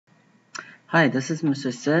Hi, this is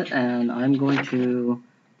Mr. Sit, and I'm going to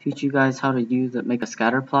teach you guys how to make a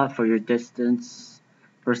scatter plot for your distance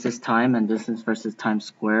versus time and distance versus time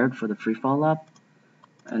squared for the free fall lab.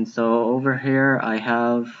 And so over here I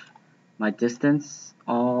have my distance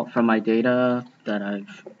all from my data that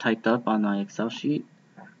I've typed up on my Excel sheet.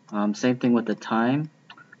 Same thing with the time.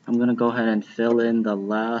 I'm going to go ahead and fill in the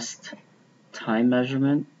last time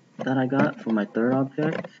measurement that I got for my third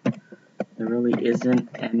object. There really isn't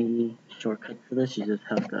any shortcut for this, you just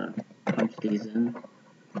have to punch these in.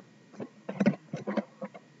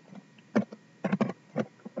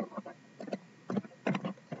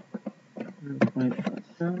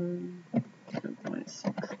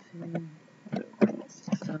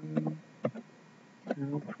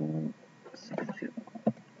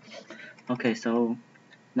 Okay, so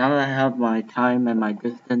now that I have my time and my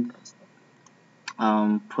distance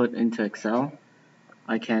put into Excel,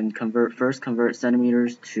 I can first convert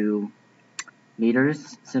centimeters to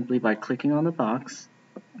meters simply by clicking on the box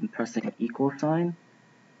and pressing equal sign.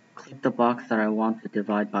 Click the box that I want to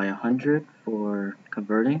divide by 100 for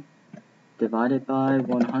converting. Divided by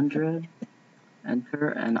 100, enter,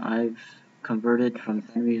 and I've converted from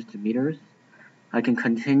centimeters to meters. I can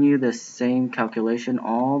continue this same calculation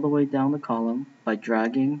all the way down the column by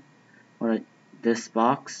dragging this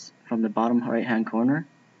box from the bottom right hand corner,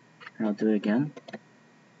 and I'll do it again.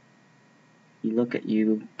 You get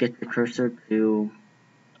your cursor to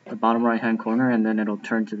the bottom right hand corner, and then it'll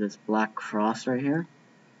turn to this black cross right here.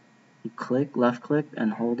 You left click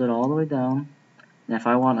and hold it all the way down, and if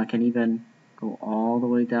I want I can even go all the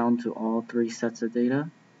way down to all three sets of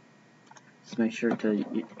data. Just make sure to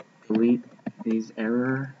delete these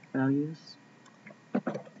error values,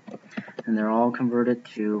 and they're all converted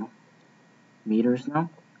to meters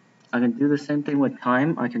now. I can do the same thing with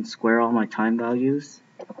time. I can square all my time values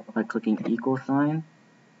by clicking equal sign,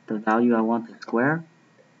 the value I want to square,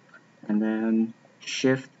 and then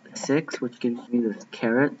shift 6, which gives me this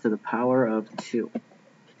caret to the power of 2.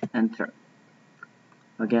 Enter.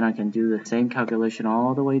 Again, I can do the same calculation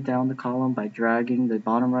all the way down the column by dragging the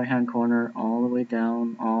bottom right hand corner all the way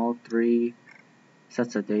down all three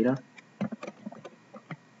sets of data.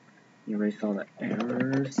 Erase all the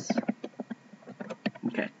errors.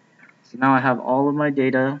 Okay, so now I have all of my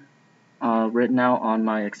data written out on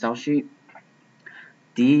my Excel sheet.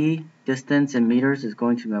 D distance in meters is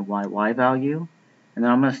going to be my y value, and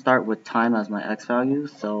then I'm going to start with time as my x value.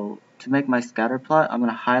 So to make my scatter plot, I'm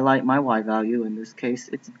going to highlight my y value. In this case,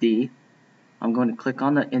 it's D. I'm going to click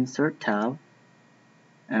on the Insert tab,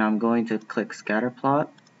 and I'm going to click Scatter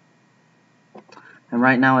Plot. And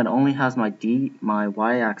right now it only has my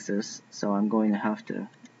y-axis, so I'm going to have to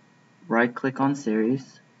right-click on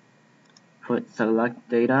Series, put Select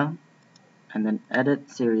Data, and then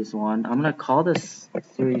Edit Series 1. I'm going to call this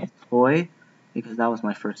Series Toy because that was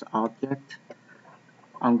my first object.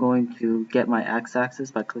 I'm going to get my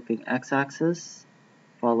x-axis by clicking x-axis,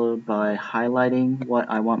 followed by highlighting what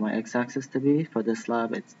I want my x-axis to be. For this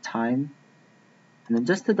lab, it's time. And then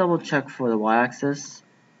just to double check for the y-axis,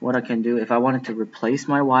 what I can do, if I wanted to replace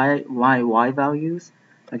my y values,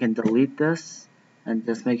 I can delete this and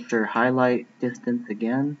just make sure highlight distance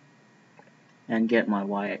again and get my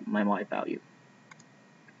y value.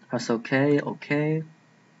 Press OK, OK.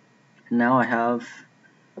 Now I have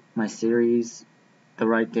my series, the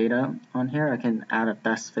right data on here. I can add a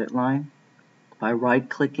best fit line by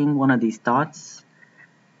right-clicking one of these dots,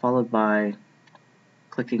 followed by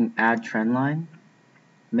clicking Add Trend Line.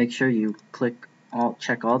 Make sure you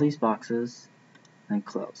check all these boxes and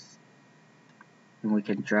close. And we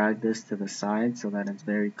can drag this to the side so that it's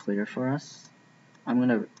very clear for us. I'm going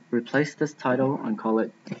to replace this title and call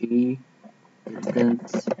it T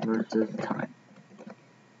distance versus time.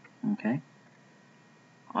 Okay.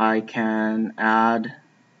 I can add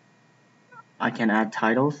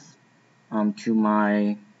titles to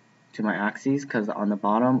my axes, because on the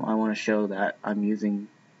bottom I want to show that I'm using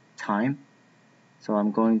time. So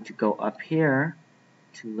I'm going to go up here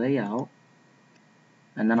to Layout,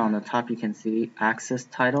 and then on the top you can see Axis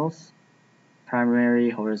Titles,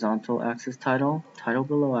 Primary Horizontal Axis Title, Title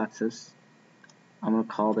Below Axis. I'm going to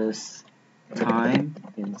call this Time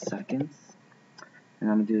in Seconds, and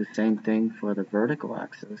I'm going to do the same thing for the vertical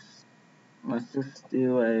axis. Let's just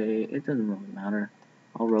do it doesn't really matter,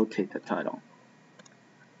 I'll rotate the title.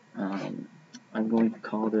 I'm going to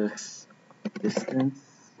call this Distance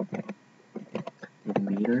in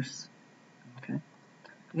meters. Okay,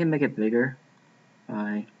 I can make it bigger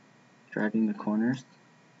by dragging the corners.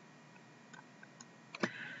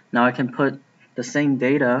 Now I can put the same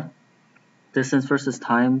data, distance versus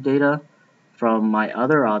time data, from my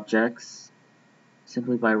other objects.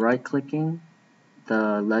 simply by right-clicking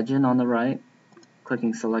the legend on the right,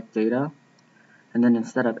 clicking select data, and then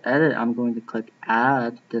instead of edit, I'm going to click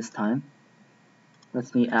add this time.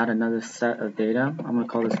 Lets me add another set of data. I'm going to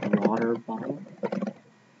call this water bottle.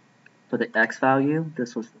 For the X value,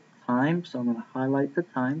 this was the time, so I'm going to highlight the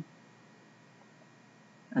time.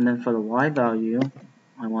 And then for the Y value,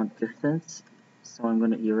 I want distance, so I'm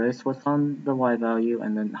going to erase what's on the Y value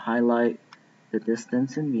and then highlight the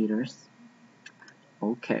distance in meters.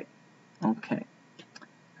 Okay,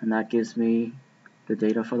 and that gives me the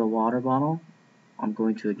data for the water bottle. I'm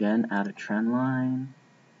going to again add a trend line,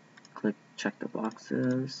 check the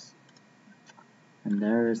boxes, and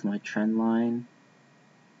there is my trend line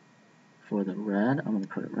for the red. I'm going to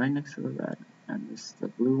put it right next to the red, and this is the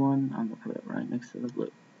blue one. I'm going to put it right next to the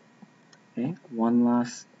blue. Okay, one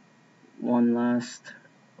last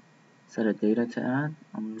set of data to add.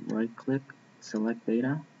 I'm going to right click, select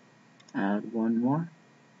data, add one more.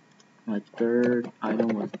 My third item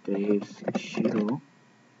was Dave's shoe.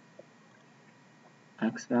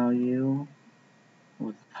 X value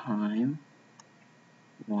was time.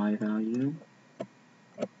 Y value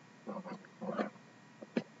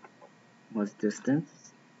was distance.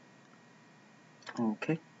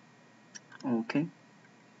 Okay.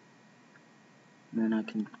 Then I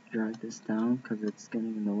can drag this down because it's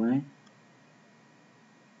getting in the way.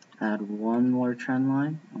 Add one more trend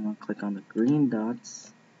line. I'm going to click on the green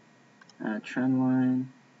dots. Add trend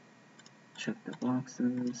line. Check the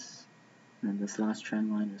boxes. And this last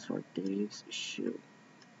trend line is for Dave's shoe.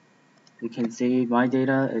 You can see my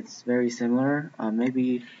data, it's very similar.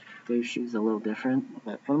 Maybe Dave's shoe is a little different,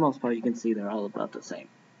 but for the most part you can see they're all about the same.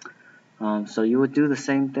 So you would do the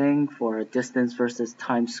same thing for a distance versus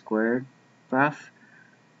time squared graph.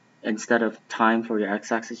 Instead of time for your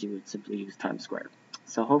x-axis, you would simply use time squared.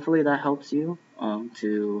 So hopefully that helps you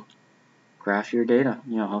to graph your data.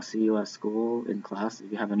 I'll see you at school in class.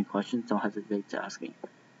 If you have any questions, don't hesitate to ask me.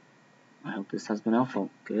 I hope this has been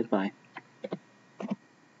helpful. Goodbye.